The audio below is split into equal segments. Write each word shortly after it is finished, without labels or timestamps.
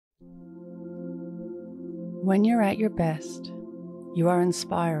When you're at your best, you are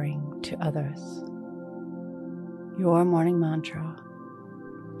inspiring to others. Your morning mantra: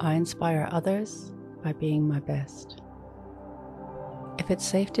 I inspire others by being my best. If it's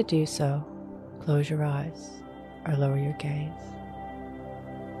safe to do so, close your eyes or lower your gaze.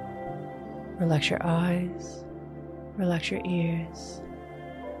 Relax your eyes, relax your ears,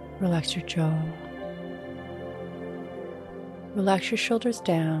 relax your jaw. Relax your shoulders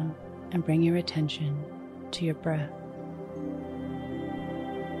down and bring your attention to your breath.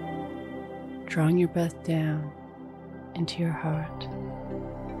 Drawing your breath down into your heart.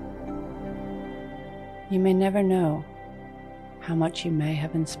 You may never know how much you may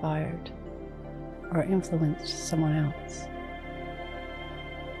have inspired or influenced someone else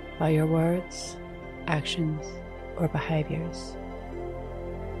by your words, actions, or behaviors.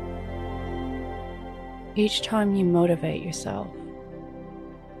 Each time you motivate yourself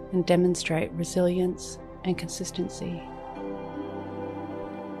and demonstrate resilience and consistency,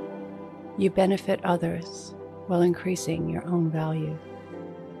 you benefit others while increasing your own value.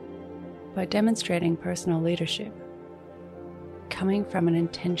 By demonstrating personal leadership, coming from an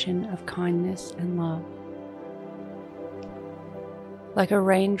intention of kindness and love, like a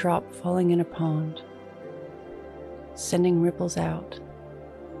raindrop falling in a pond, sending ripples out,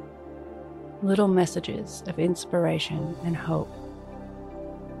 little messages of inspiration and hope,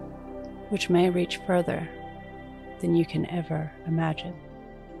 which may reach further than you can ever imagine.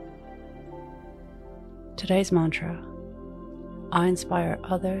 Today's mantra: I inspire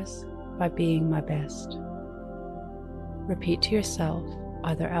others by being my best. Repeat to yourself,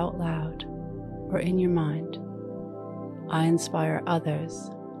 either out loud or in your mind: I inspire others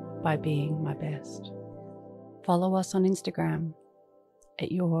by being my best. Follow us on Instagram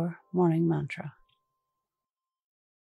at Your Morning Mantra.